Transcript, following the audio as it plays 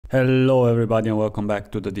Hello everybody and welcome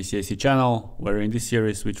back to the DCAC channel, where in this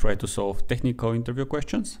series we try to solve technical interview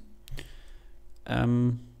questions.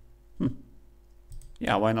 Yeah,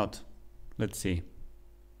 why not? Let's see.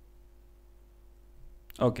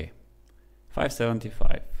 Okay,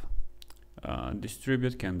 575.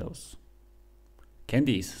 Distribute candies,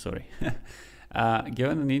 sorry.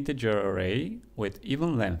 Given an integer array with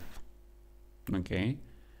even length, okay,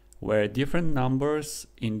 where different numbers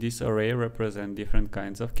in this array represent different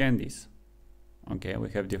kinds of candies. Okay,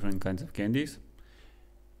 we have different kinds of candies,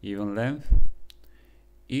 even length.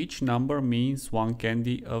 Each number means one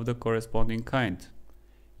candy of the corresponding kind.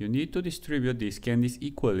 You need to distribute these candies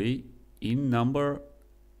equally number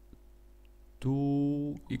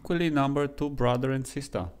to brother and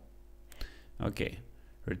sister. Okay,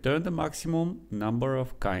 return the maximum number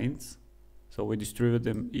of kinds. So we distribute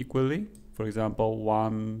them equally. For example,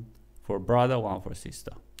 one for brother, one for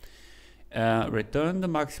sister. Return the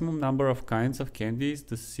maximum number of kinds of candies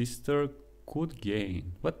the sister could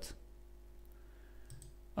gain. What?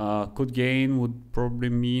 Could gain would probably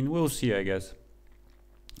mean, we'll see, I guess.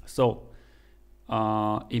 So,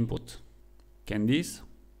 input candies,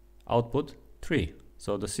 output 3.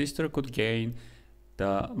 So the sister could gain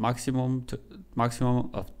the maximum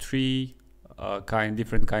of 3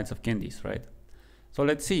 different kinds of candies, right? So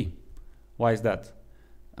let's see. Why is that?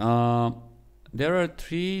 There are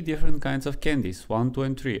 3 different kinds of candies, 1, 2,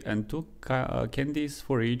 and 3, and 2 candies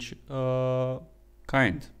for each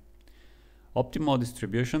kind. Optimal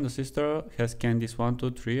distribution: the sister has candies 1, 2,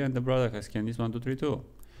 3, and the brother has candies 1, 2, 3, 2.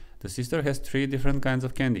 The sister has 3 different kinds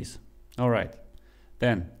of candies. Alright,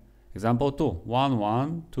 then example 2, 1,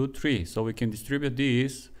 1, 2, 3. So we can distribute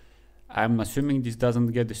these. I'm assuming this doesn't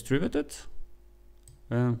get distributed.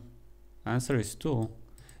 Answer is 2.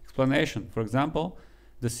 Explanation: for example,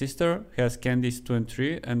 the sister has candies 2 and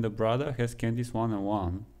 3 and the brother has candies 1 and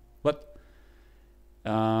 1. But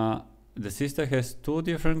the sister has 2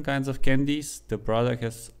 different kinds of candies, the brother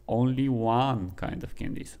has only 1 kind of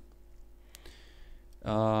candies.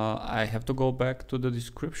 I have to go back to the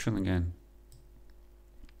description again.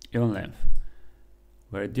 Even length,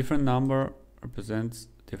 where a different number represents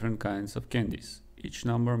different kinds of candies. Each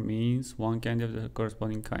number means one candy of the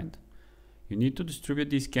corresponding kind. You need to distribute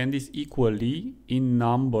these candies equally in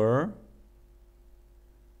number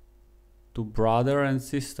to brother and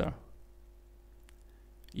sister.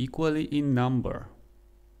 Equally in number.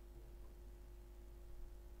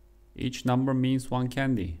 Each number means one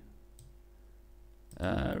candy.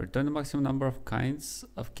 Return the maximum number of kinds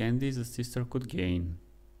of candies the sister could gain.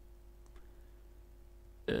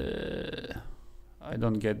 I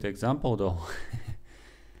don't get the example though.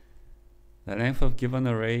 The length of given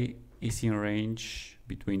array is in range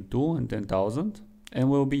between 2 and 10,000 and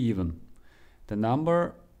will be even. The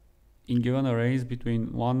number in given array is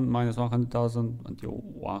between 1 minus 100,000 until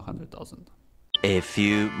 100,000. A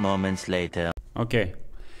few moments later. Okay,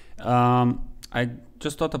 I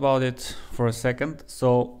just thought about it for a second.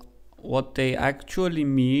 So what they actually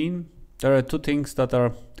mean, there are 2 things that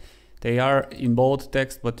they are in bold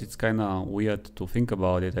text, but it's kind of weird to think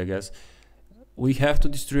about it, I guess. We have to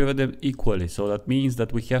distribute them equally. So that means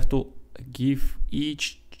that we have to give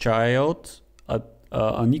each child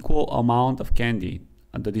an equal amount of candy.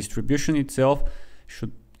 And the distribution itself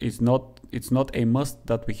it's not a must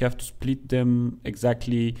that we have to split them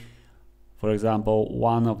exactly. For example,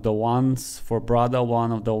 one of the 1s for brother,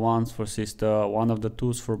 one of the 1s for sister, one of the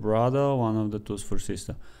 2s for brother, one of the 2s for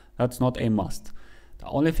sister. That's not a must. The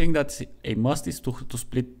only thing that's a must is to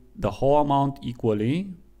split the whole amount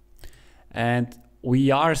equally. And we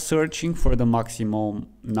are searching for the maximum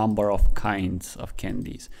number of kinds of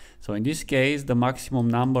candies. So in this case, the maximum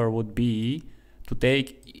number would be to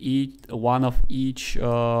take one of each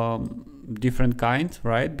different kind,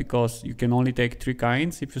 right? Because you can only take 3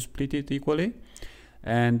 kinds if you split it equally.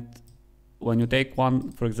 And when you take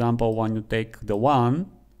one, for example, when you take the 1,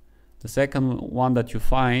 the second one that you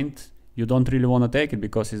find, you don't really want to take it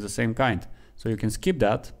because it's the same kind. So you can skip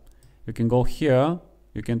that. You can go here.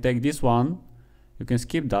 You can take this one. You can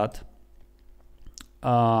skip that.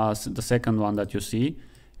 The second one that you see.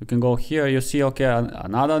 You can go here. You see, okay,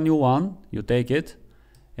 another new one. You take it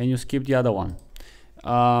and you skip the other one.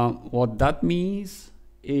 What that means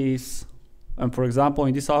is, and for example,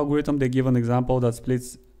 in this algorithm, they give an example that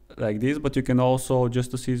splits like this, but you can also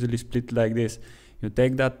just as easily split like this. You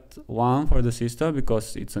take that one for the sister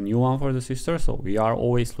because it's a new one for the sister. So we are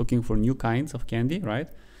always looking for new kinds of candy, right?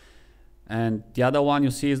 And the other one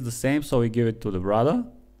you see is the same, so we give it to the brother.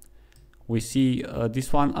 We see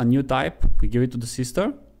this one, a new type, we give it to the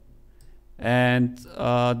sister. And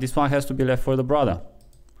this one has to be left for the brother.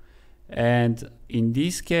 And in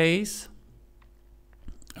this case,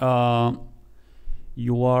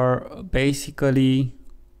 you are basically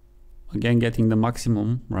again getting the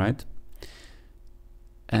maximum, right?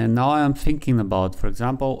 And now I'm thinking about, for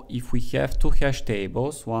example, if we have two hash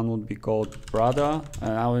tables, one would be called brother,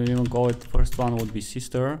 and I will even call it, first one would be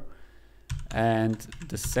sister, and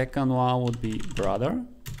the second one would be brother.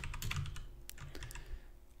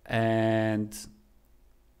 And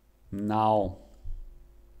now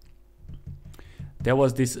there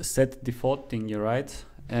was this set default thingy, right?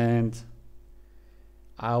 And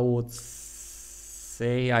I would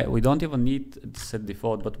say we don't even need set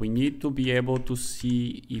default, but we need to be able to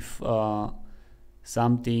see if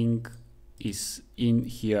something is in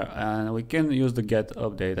here, and we can use the get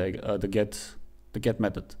update, the get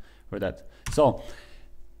method for that. So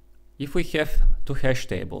if we have two hash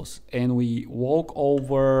tables and we walk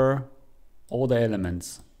over all the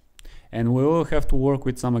elements, and we will have to work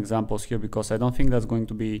with some examples here because I don't think that's going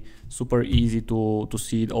to be super easy to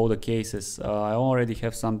see all the cases. I already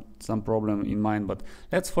have some problem in mind, but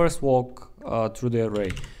let's first walk through the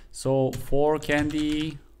array. So for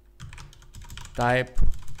candy type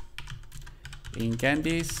in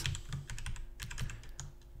Candies,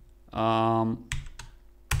 now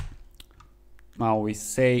we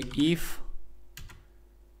say if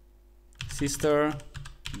sister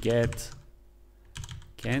get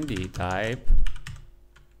candy type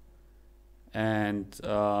and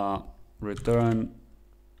return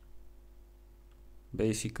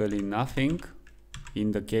basically nothing,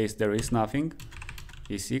 in the case there is nothing,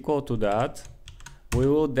 is equal to that, we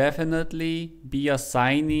will definitely be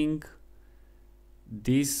assigning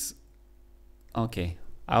this. Okay,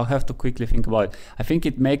 I'll have to quickly think about it. I think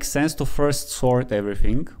it makes sense to first sort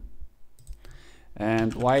everything,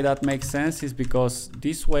 and why that makes sense is because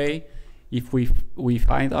this way, if we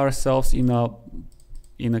find ourselves in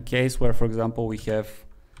a case where, for example, we have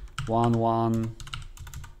 1 1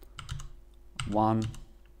 1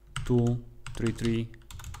 2 3 3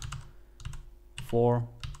 4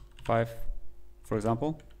 5, for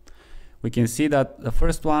example, we can see that the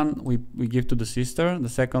first one we give to the sister, the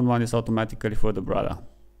second one is automatically for the brother.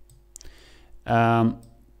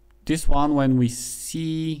 This one, when we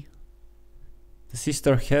see the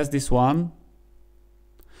sister has this one,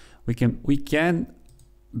 we can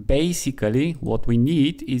basically, what we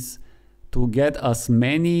need is to get as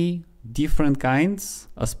many different kinds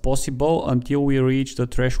as possible until we reach the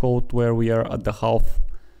threshold where we are at the half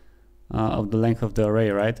of the length of the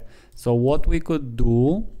array, right? So what we could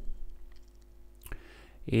do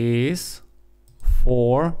is,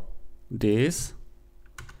 for this,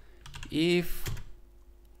 if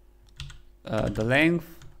the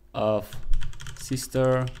length of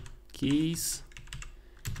sister keys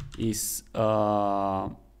is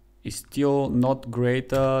still not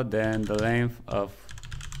greater than the length of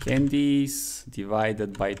candies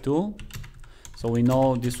divided by 2. So we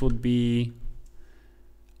know this would be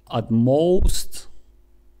at most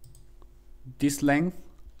this length,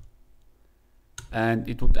 and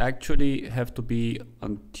it would actually have to be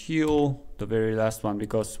until the very last one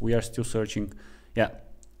because we are still searching. Yeah,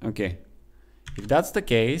 okay. If that's the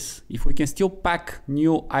case, if we can still pack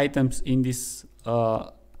new items in this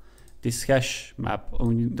this hash map,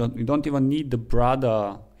 we don't even need the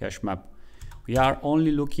brother hash map. We are only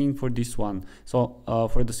looking for this one. So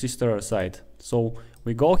for the sister side. So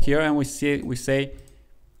we go here and we say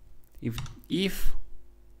if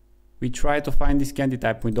we try to find this candy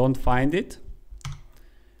type, we don't find it,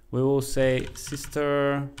 we will say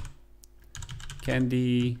sister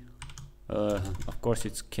candy. Of course,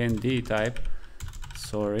 it's candy type.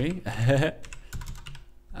 Sorry.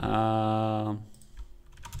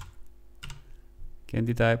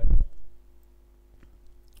 Candy type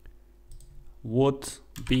would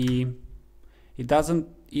be, it doesn't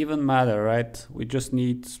even matter, right? We just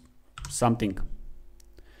need something,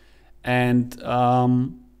 and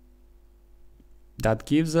that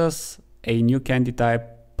gives us a new candy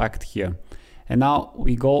type packed here. And now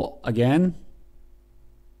we go again,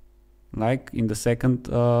 like in the second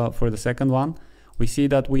for the second one, we see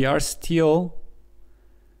that we are still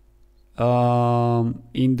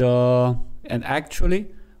in the, and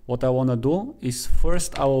actually what I want to do is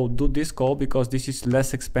first I will do this call because this is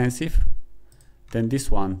less expensive than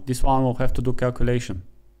this one. This one will have to do calculation.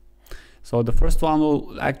 So the first one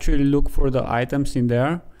will actually look for the items in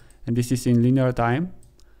there, and this is in linear time.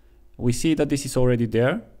 We see that this is already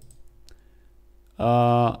there.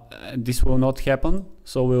 This will not happen,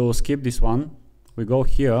 so we will skip this one. We go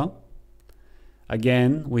here.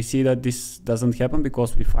 Again, we see that this doesn't happen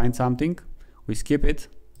because we find something. We skip it.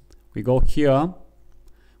 We go here.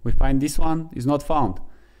 We find this one is not found.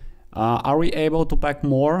 Are we able to pack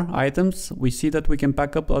more items? We see that we can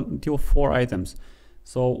pack up until 4 items.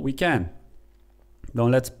 So we can. Now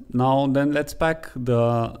let's pack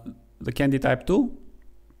the candy type 2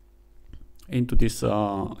 into this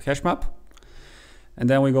hash map. And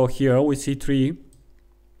then we go here, we see 3.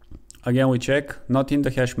 Again, we check, not in the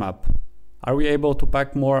hash map. Are we able to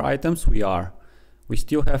pack more items? We are. We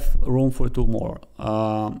still have room for 2 more.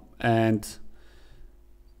 And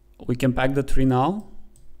we can pack the 3 now.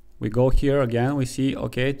 We go here again, we see,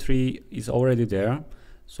 okay, 3 is already there.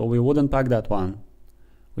 So we wouldn't pack that one.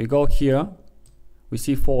 We go here, we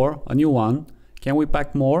see 4, a new one. Can we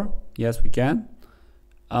pack more? Yes, we can.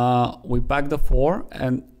 We pack the 4,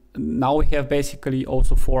 and now we have basically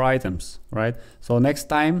also 4 items, right? So next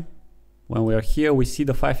time when we are here, we see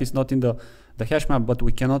the 5 is not in the hash map, but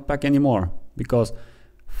we cannot pack anymore because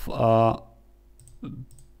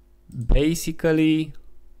basically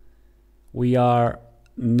we are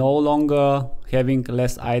no longer having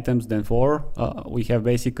less items than 4. We have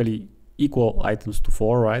basically equal items to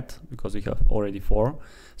 4, right? Because we have already 4.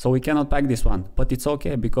 So we cannot pack this one, but it's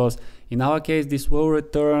okay because in our case this will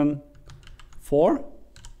return 4.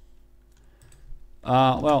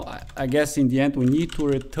 Well, I guess in the end we need to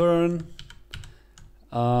return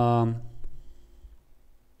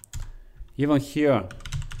even here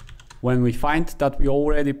when we find that we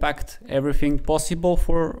already packed everything possible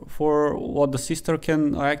for what the sister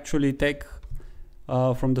can actually take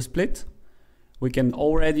from the split. We can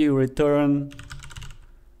already return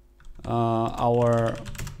our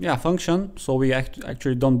function, so we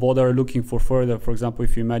actually don't bother looking for further. For example,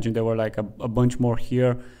 if you imagine there were like a bunch more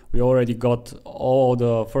here, we already got all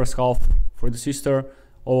the first half for the sister,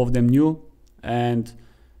 all of them new, and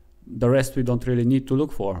the rest we don't really need to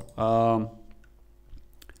look for.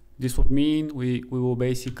 This would mean we will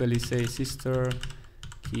basically say sister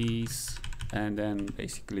keys and then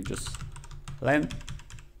basically just len.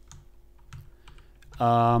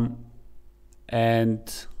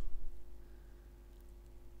 And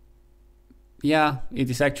yeah,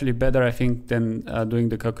 it is actually better, I think, than doing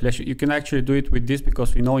the calculation. You can actually do it with this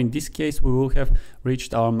because we know in this case we will have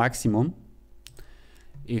reached our maximum.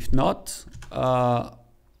 If not,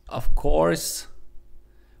 of course,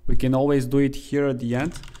 we can always do it here at the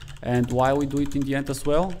end. And why we do it in the end as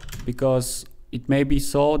well? Because it may be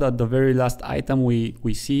so that the very last item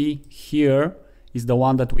we see here is the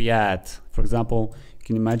one that we add. For example, you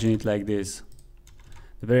can imagine it like this.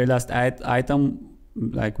 The very last item,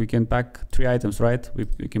 like we can pack 3 items, right? We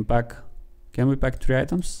can pack, can we pack 3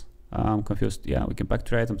 items? I'm confused. Yeah, we can pack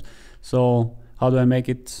 3 items. So how do I make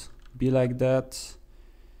it be like that?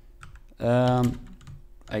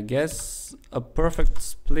 I guess a perfect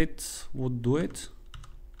split would do it.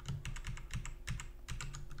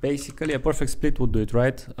 Basically, a perfect split would do it,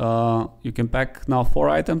 right? You can pack now 4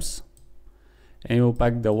 items, and you will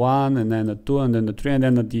pack the 1, and then the 2, and then the 3, and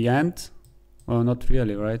then at the end, well, not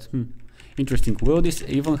really, right? Interesting. Will this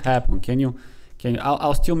even happen? Can you?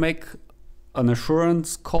 I'll still make an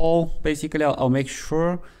assurance call. Basically, I'll make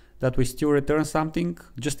sure that we still return something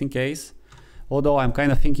just in case. Although I'm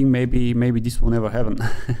kind of thinking maybe this will never happen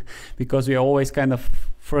because we are always kind of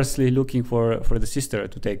firstly looking for the sister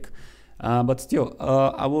to take. But still,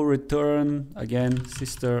 I will return again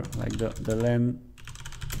sister, like the len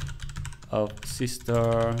of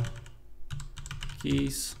sister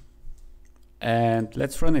keys, and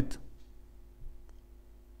let's run it.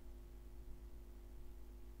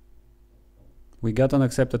 We got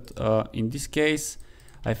unaccepted. In this case,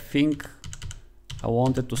 I think I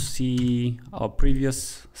wanted to see our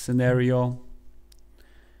previous scenario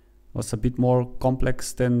was a bit more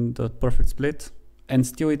complex than the perfect split, and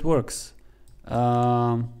still it works.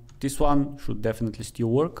 This one should definitely still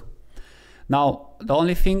work. Now, the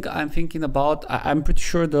only thing I'm thinking about, I'm pretty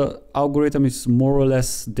sure the algorithm is more or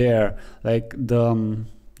less there. Like the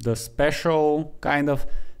special kind of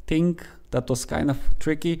thing that was kind of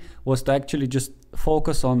tricky was to actually just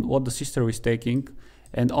focus on what the sister is taking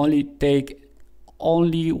and only take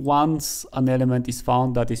only once an element is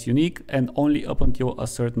found that is unique and only up until a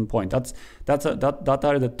certain point. That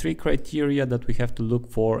are the 3 criteria that we have to look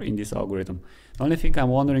for in this algorithm. The only thing I'm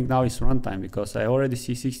wondering now is runtime, because I already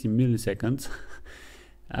see 60 milliseconds.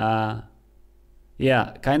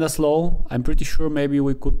 Yeah, kind of slow. I'm pretty sure maybe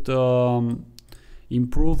we could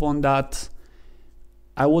improve on that.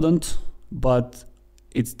 I wouldn't, but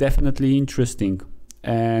it's definitely interesting.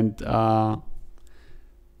 And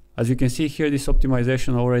as you can see here, this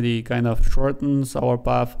optimization already kind of shortens our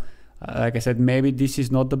path. Like I said, maybe this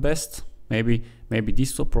is not the best. Maybe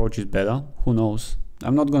this approach is better. Who knows?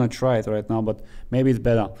 I'm not gonna try it right now, but maybe it's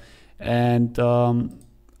better. And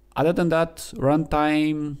Other than that,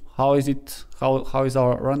 runtime, how is it? How is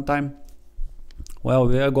our runtime? Well,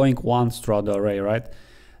 we are going once throughout the array, right?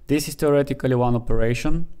 This is theoretically one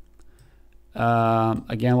operation.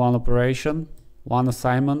 Again, one operation, one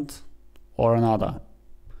assignment, or another.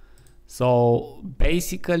 So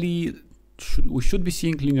basically, we should be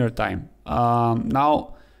seeing linear time.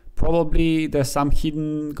 Now, probably there's some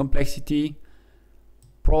hidden complexity,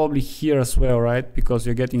 probably here as well, right? Because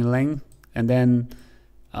you're getting length, and then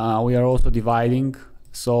we are also dividing.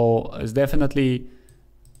 So it's definitely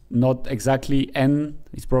not exactly n.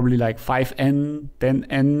 It's probably like 5n,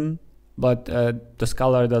 10n, but the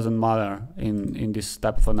scalar doesn't matter in this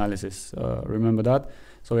type of analysis. Remember that.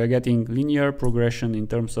 So we are getting linear progression in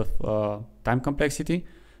terms of time complexity.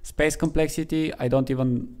 Space complexity,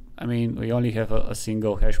 we only have a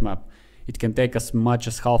single hash map. It can take as much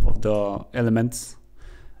as half of the elements,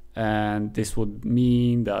 and this would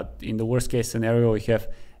mean that in the worst case scenario, we have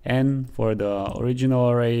n for the original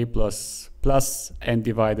array plus n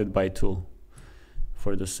divided by 2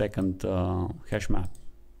 for the second hash map.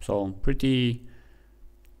 So pretty,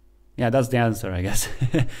 yeah, that's the answer, I guess.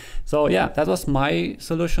 So yeah, that was my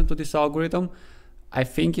solution to this algorithm. I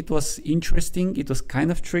think it was interesting. It was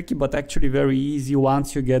kind of tricky, but actually very easy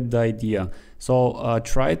once you get the idea. So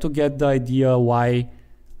try to get the idea why,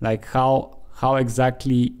 like how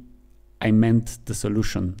exactly I meant the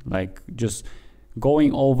solution, like just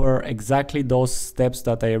going over exactly those steps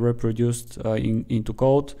that I reproduced into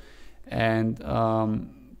code, and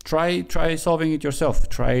try solving it yourself.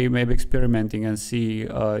 Try maybe experimenting and see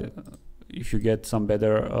if you get some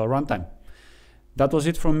better runtime. That was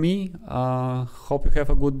it from me. Hope you have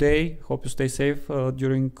a good day. Hope you stay safe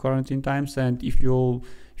during quarantine times. And if you're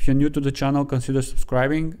new to the channel, consider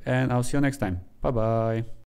subscribing, and I'll see you next time. Bye bye.